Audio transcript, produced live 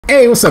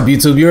Hey, what's up,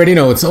 YouTube? You already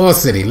know it's All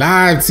City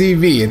Live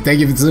TV, and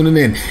thank you for tuning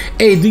in.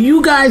 Hey, do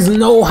you guys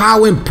know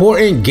how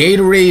important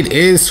Gatorade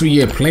is for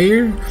your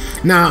player?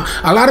 Now,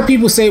 a lot of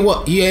people say,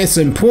 well, yeah, it's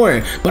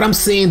important, but I'm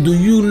saying, do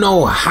you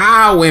know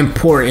how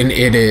important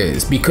it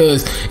is?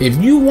 Because if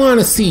you want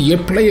to see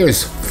your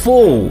player's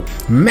full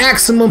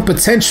maximum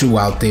potential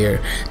out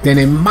there, then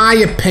in my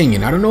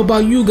opinion, I don't know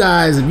about you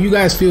guys, if you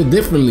guys feel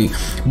differently,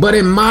 but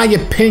in my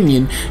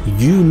opinion,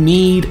 you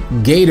need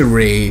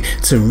Gatorade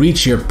to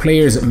reach your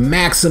player's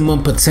maximum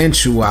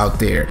potential out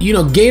there. You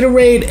know,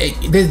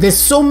 Gatorade, there's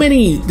so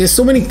many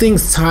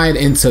things tied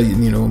into,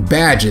 you know,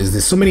 badges.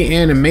 There's so many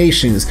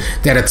animations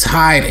that are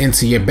tied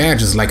into your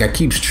badges, like I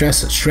keep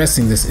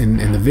stressing this in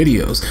the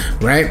videos,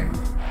 right?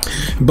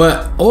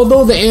 But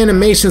although the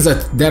animations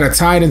that are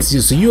tied into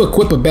you, so you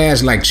equip a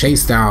badge like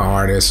Chase Down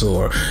Artist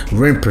or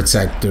Rim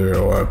Protector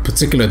or a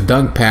particular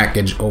dunk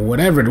package or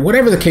whatever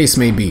the case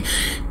may be,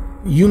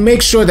 you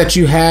make sure that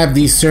you have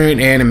these certain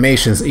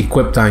animations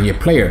equipped on your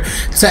player.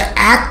 To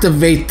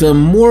activate them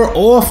more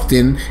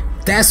often,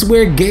 that's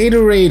where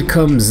Gatorade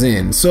comes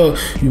in. So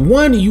you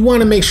want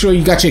to make sure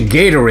you got your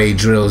Gatorade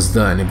drills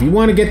done. If you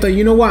want to get the,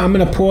 you know what, I'm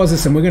gonna pause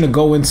this and we're gonna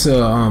go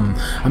into I'm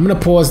gonna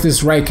pause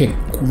this right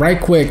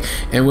quick,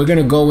 and we're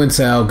gonna go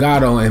into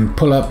Elgato and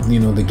pull up, you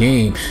know, the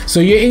game. So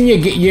you're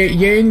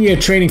in your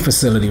training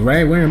facility,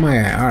 right? Where am I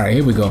at? All right,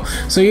 here we go.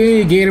 So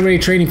you're in your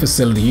Gatorade training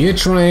facility. You're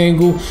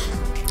triangle.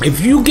 If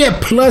you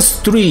get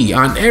 +3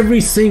 on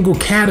every single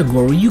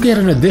category, you get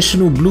an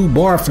additional blue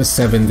bar for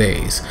 7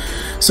 days.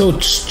 So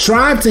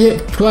try to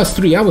hit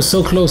 +3. I was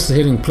so close to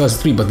hitting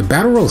 +3, but the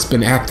battle rope's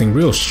been acting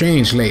real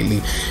strange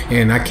lately,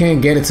 and I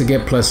can't get it to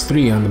get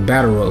 +3 on the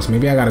battle ropes.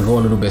 Maybe I gotta go a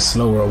little bit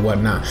slower or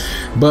whatnot.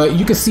 But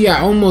you can see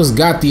I almost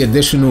got the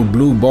additional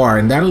blue bar,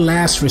 and that'll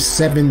last for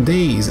 7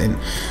 days. And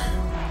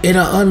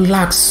it'll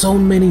unlock so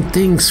many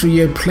things for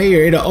your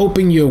player. It'll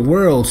open your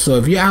world. So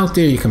if you're out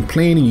there, you're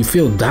complaining, you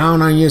feel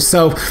down on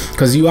yourself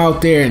because you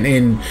out there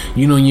and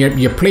you know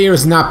your player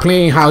is not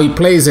playing how he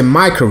plays in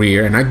my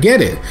career, and I get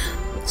it.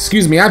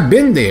 Excuse me, I've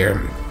been there.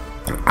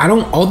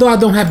 Although I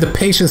don't have the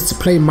patience to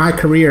play my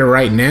career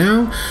right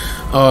now,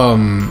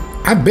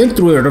 I've been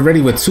through it already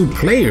with 2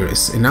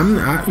 players, and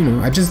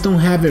I just don't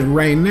have it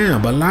right now.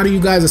 But a lot of you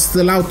guys are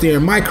still out there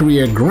in my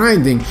career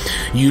grinding.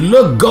 You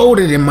look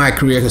goated in my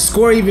career. To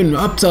score even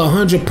up to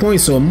 100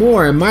 points or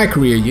more in my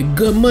career, you're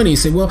good money. You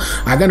say, well,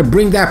 I got to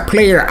bring that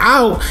player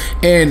out,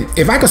 and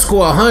if I could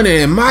score 100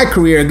 in my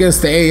career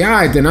against the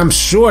AI, then I'm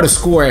sure to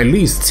score at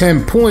least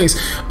 10 points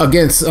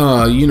against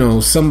you know,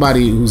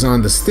 somebody who's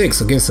on the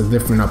sticks, against a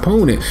different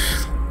opponent.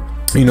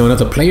 You know,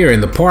 another player in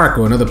the park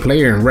or another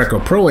player in Rec or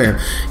Pro-Am,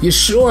 you're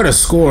sure to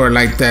score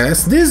like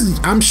that.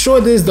 I'm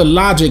sure there's the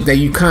logic that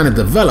you kind of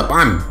develop.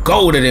 I'm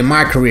goated in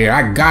my career.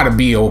 I gotta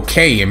be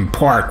okay in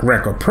Park,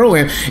 Rec, or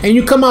Pro-Am. And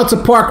you come out to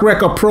Park,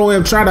 Rec, or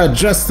Pro-Am, try to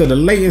adjust to the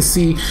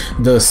latency,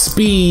 the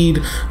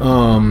speed,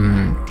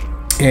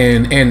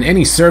 and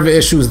any server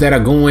issues that are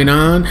going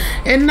on,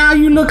 and now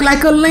you look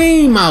like a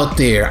lame out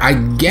there. I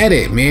get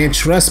it, man.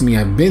 Trust me,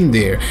 I've been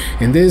there,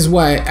 and this is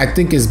why I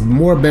think it's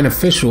more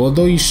beneficial.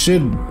 Although you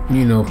should,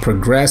 you know,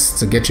 progress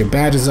to get your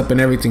badges up and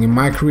everything in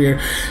my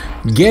career,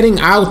 getting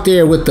out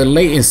there with the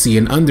latency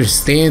and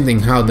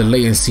understanding how the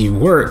latency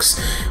works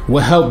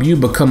will help you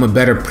become a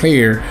better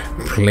player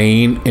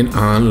playing in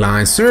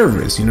online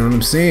servers. You know what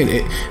I'm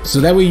saying? So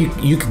that way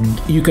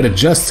you could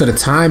adjust to the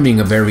timing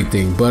of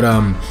everything. But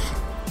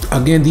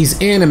again, these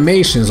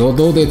animations,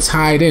 although they're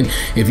tied in,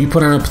 if you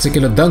put on a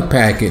particular dunk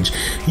package,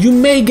 you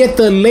may get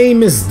the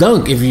lamest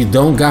dunk if you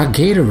don't got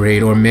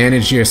Gatorade or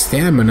manage your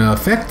stamina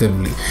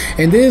effectively.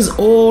 And this is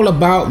all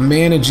about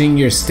managing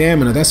your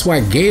stamina. That's why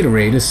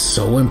Gatorade is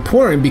so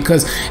important,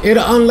 because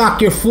it'll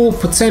unlock your full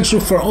potential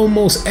for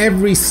almost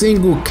every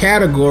single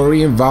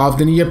category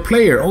involved in your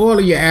player. All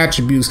of your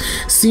attributes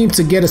seem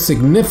to get a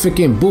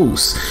significant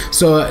boost.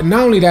 So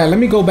not only that, let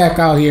me go back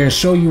out here and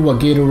show you what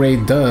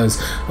Gatorade does.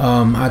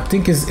 I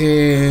think it's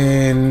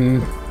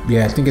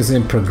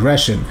in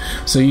progression.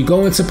 So you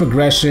go into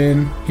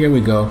progression, here we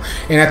go,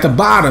 and at the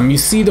bottom you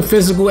see the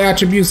physical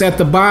attributes at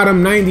the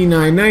bottom,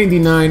 99,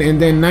 99, and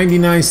then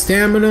 99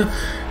 stamina.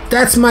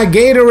 That's my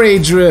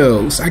Gatorade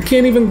drills. I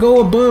can't even go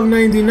above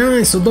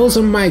 99, so those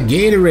are my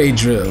Gatorade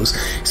drills.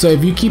 So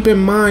if you keep in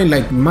mind,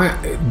 like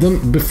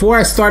before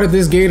I started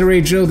this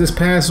Gatorade drill this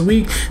past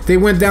week, they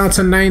went down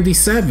to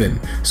 97.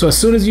 So as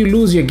soon as you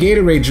lose your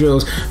Gatorade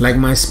drills, like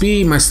my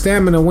speed, my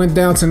stamina went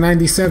down to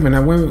 97.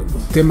 I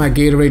did my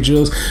Gatorade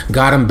drills,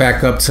 got them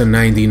back up to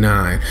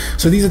 99.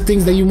 So these are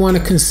things that you want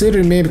to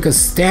consider, man, because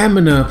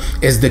stamina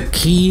is the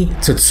key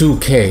to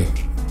 2K.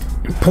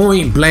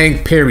 Point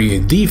blank,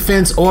 period.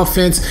 Defense,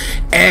 offense,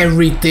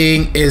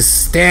 everything is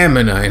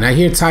stamina. And I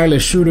hear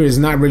Tyler's Shooter is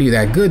not really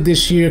that good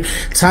this year.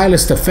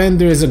 Tyler's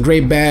Defender is a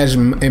great badge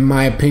in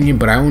my opinion,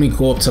 but I only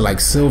go up to like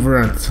silver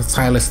on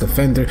Tyler's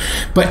Defender.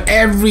 But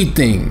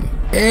everything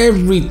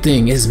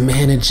is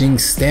managing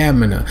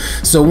stamina.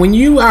 So when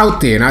you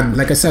out there, and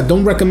like I said,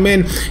 don't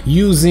recommend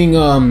using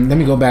let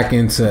me go back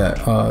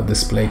into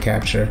display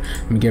capture.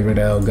 Let me get rid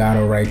of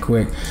Elgato right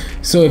quick.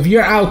 So if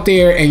you're out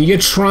there and you're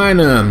trying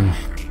to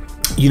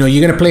you know,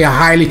 you're gonna play a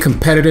highly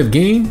competitive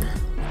game,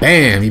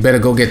 bam, you better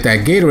go get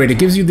that Gatorade. It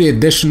gives you the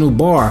additional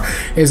bar.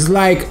 It's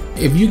like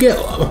if you get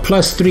a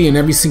 +3 in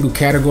every single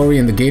category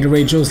in the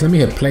Gatorade drills. Let me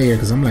hit play here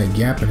because I'm like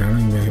yapping. I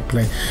don't even hit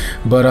play.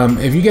 But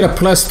if you get a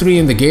 +3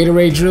 in the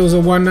Gatorade drills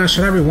or whatnot,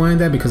 should I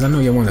rewind that? Because I know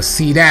you want to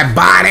see that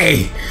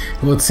body.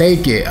 We'll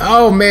take it.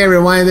 Oh man,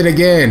 rewind it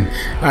again.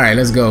 All right,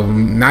 let's go.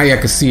 Now you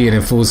can see it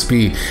in full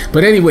speed.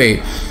 But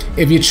anyway,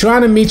 if you're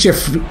trying to meet your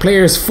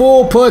player's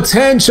full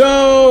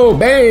potential,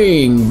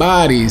 bang,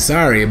 body,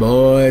 sorry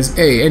boys.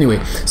 Hey, anyway,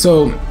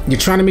 so you're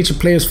trying to meet your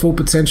player's full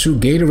potential,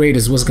 Gatorade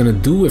is what's gonna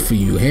do it for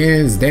you,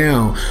 hands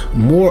down,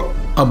 more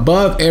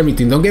above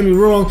everything. Don't get me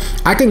wrong,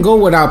 I can go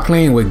without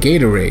playing with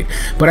Gatorade,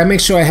 but I make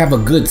sure I have a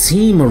good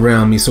team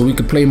around me so we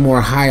can play more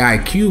high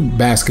IQ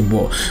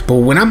basketball. But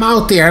when I'm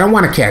out there, I don't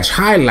want to catch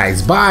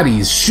highlights,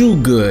 bodies,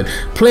 shoot good,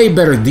 play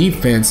better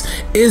defense.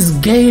 It's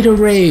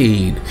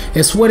Gatorade.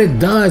 It's what it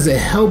does. It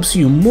helps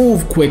you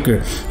move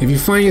quicker. If you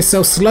find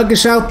yourself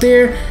sluggish out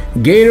there,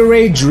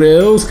 Gatorade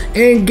drills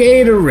and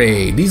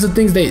Gatorade. These are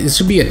things that it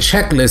should be a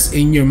checklist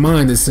in your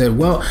mind that said,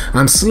 well,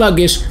 I'm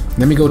sluggish,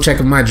 let me go check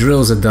if my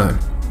drills are done.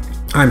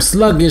 I'm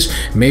sluggish,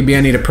 maybe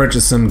I need to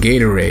purchase some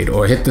Gatorade,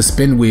 or hit the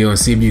spin wheel and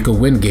see if you can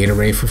win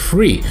Gatorade for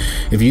free.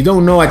 If you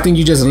don't know, I think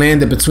you just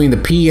landed between the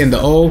P and the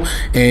O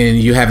and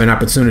you have an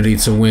opportunity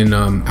to win.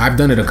 I've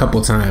done it a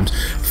couple times,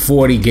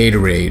 40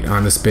 Gatorade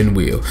on the spin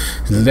wheel.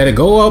 Let it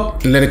go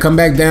up, let it come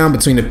back down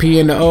between the P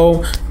and the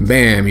O,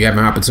 bam, you have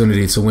an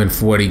opportunity to win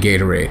 40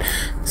 Gatorade.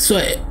 So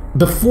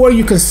before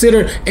you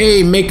consider,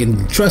 hey,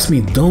 trust me,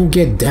 don't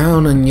get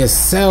down on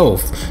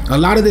yourself. A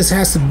lot of this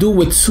has to do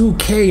with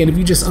 2K, and if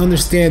you just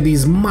understand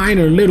these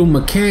minor little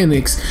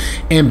mechanics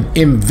and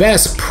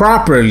invest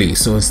properly,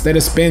 so instead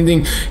of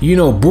spending, you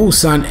know,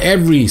 boosts on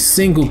every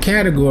single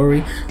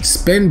category,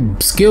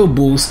 spend skill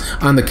boosts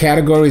on the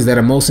categories that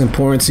are most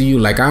important to you.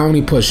 Like I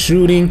only put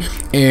shooting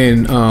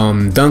and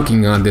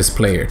dunking on this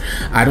player.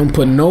 I don't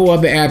put no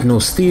other no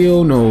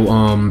steal,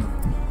 no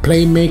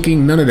playmaking,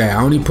 none of that.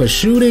 I only put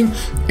shooting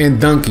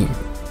and dunking.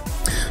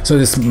 So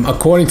this,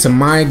 according to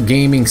my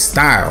gaming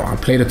style, I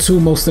play the 2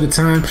 most of the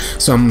time,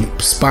 so I'm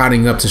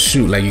spotting up to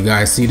shoot like you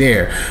guys see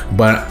there.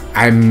 But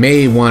I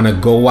may want to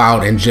go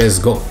out and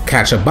just go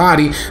catch a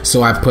body,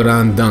 so I put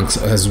on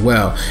dunks as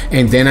well.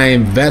 And then I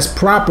invest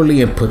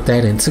properly and put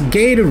that into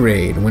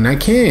Gatorade when I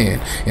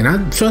can.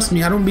 And trust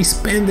me, I don't be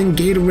spending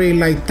Gatorade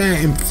like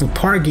that. And for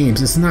part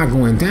games, it's not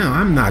going down.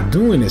 I'm not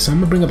doing it. So I'm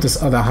gonna bring up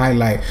this other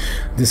highlight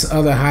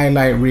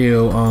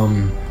reel.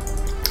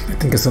 I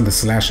think it's on the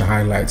slasher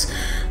highlights,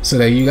 so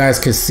that you guys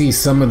can see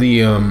some of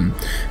the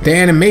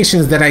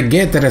animations that I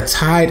get that are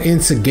tied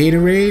into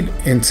Gatorade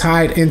and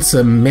tied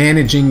into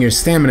managing your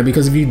stamina.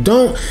 Because if you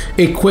don't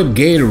equip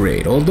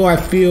Gatorade, although I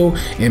feel,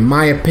 in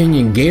my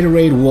opinion,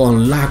 Gatorade will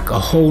unlock a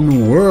whole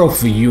new world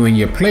for you and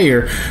your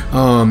player,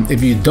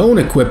 if you don't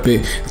equip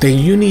it, then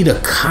you need to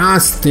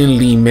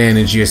constantly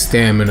manage your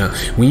stamina.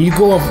 When you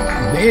go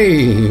up,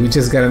 hey, we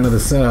just got another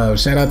sub.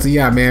 Shout out to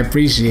y'all, man,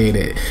 appreciate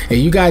it. And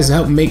you guys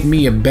help make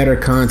me a better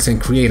content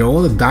creator.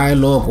 All the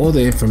dialogue, all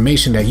the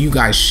information that you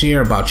guys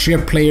share about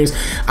your players,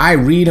 I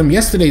read them.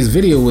 Yesterday's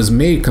video was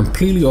made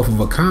completely off of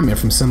a comment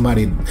from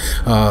somebody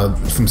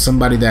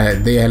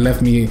that they had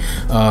left me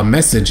a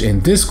message in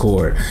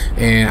Discord,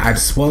 and I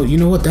just, well, you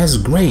know what, that's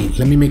great,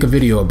 let me make a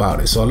video about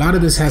it. So a lot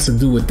of this has to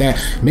do with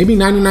that. Maybe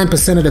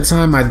 99% of the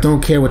time I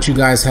don't care what you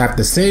guys have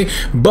to say,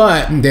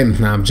 but then,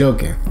 nah, I'm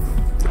joking.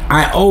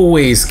 I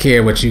always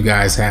care what you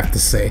guys have to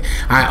say.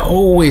 I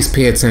always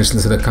pay attention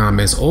to the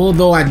comments.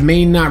 Although I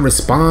may not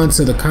respond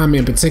to the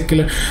comment in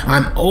particular,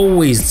 I'm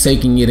always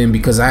taking it in,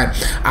 because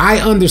I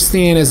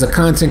understand as a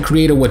content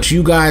creator what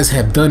you guys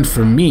have done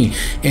for me,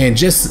 and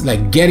just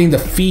like getting the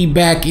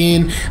feedback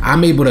in,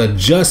 I'm able to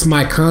adjust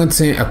my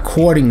content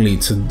accordingly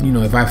to, you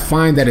know, if I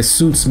find that it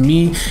suits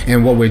me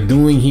and what we're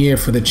doing here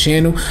for the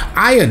channel,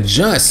 I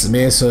adjust,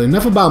 man. So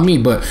enough about me,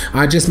 but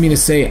I just mean to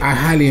say I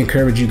highly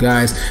encourage you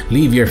guys,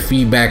 leave your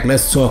feedback.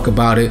 Let's talk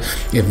about it.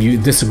 If you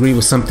disagree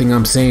with something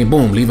I'm saying,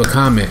 boom, leave a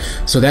comment,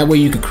 so that way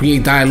you can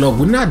create dialogue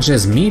with not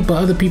just me but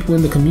other people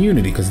in the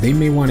community, because they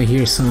may want to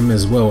hear something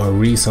as well, or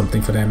read something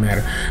for that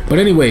matter. But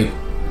anyway,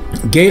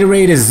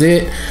 Gatorade is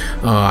it.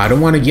 I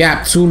don't want to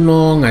yap too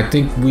long. I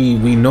think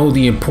we know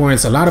the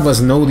importance. A lot of us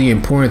know the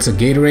importance of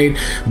Gatorade.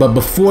 But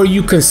before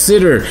you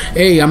consider,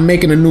 hey, I'm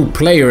making a new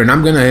player and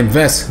I'm gonna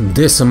invest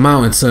this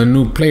amount into a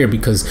new player,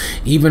 because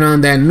even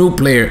on that new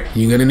player,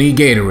 you're gonna need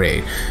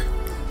Gatorade.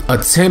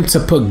 Attempt to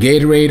put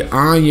Gatorade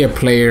on your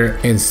player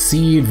and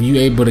see if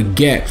you're able to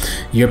get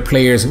your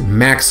player's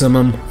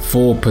maximum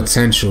full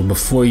potential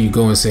before you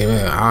go and say,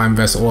 well, I'll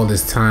invest all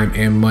this time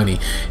and money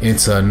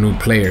into a new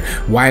player.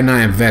 Why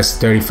not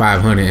invest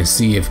 $3,500 and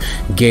see if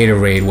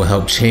Gatorade will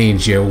help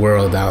change your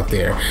world out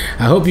there?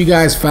 I hope you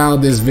guys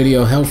found this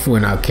video helpful,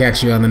 and I'll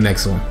catch you on the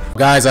next one.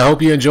 Guys, I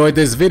hope you enjoyed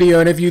this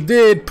video, and if you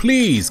did,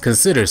 please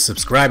consider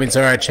subscribing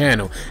to our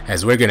channel,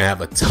 as we're gonna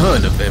have a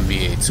ton of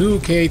NBA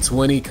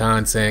 2K20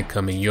 content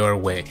coming your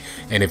way.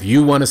 And if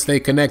you want to stay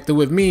connected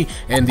with me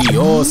and the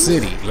All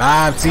City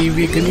live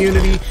TV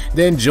community,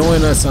 then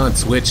join us on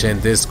Twitch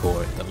and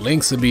Discord. The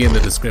links will be in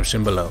the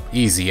description below.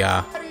 Easy,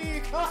 y'all.